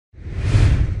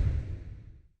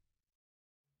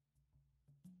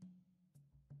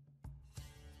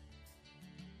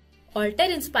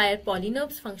Altair Inspire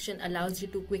Polynurb function allows you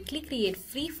to quickly create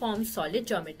free-form solid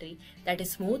geometry that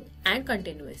is smooth and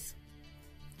continuous.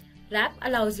 Wrap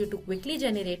allows you to quickly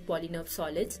generate polynurb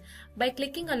solids by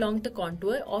clicking along the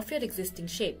contour of your existing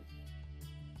shape.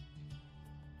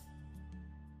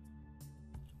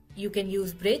 You can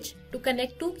use Bridge to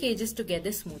connect two cages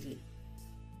together smoothly.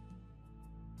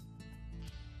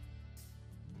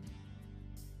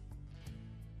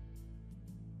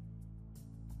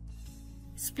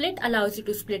 Split allows you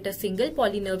to split a single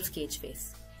polynurb's cage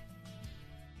face.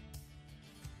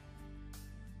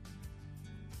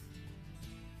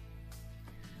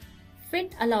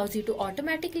 Fit allows you to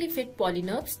automatically fit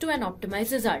polynurbs to an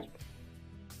optimized result.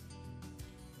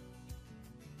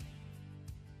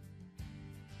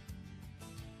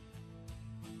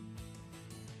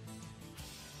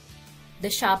 The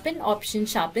Sharpen option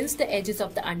sharpens the edges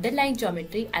of the underlying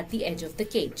geometry at the edge of the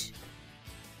cage.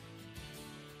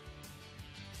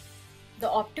 The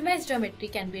optimized geometry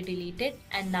can be deleted,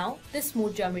 and now the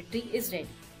smooth geometry is ready.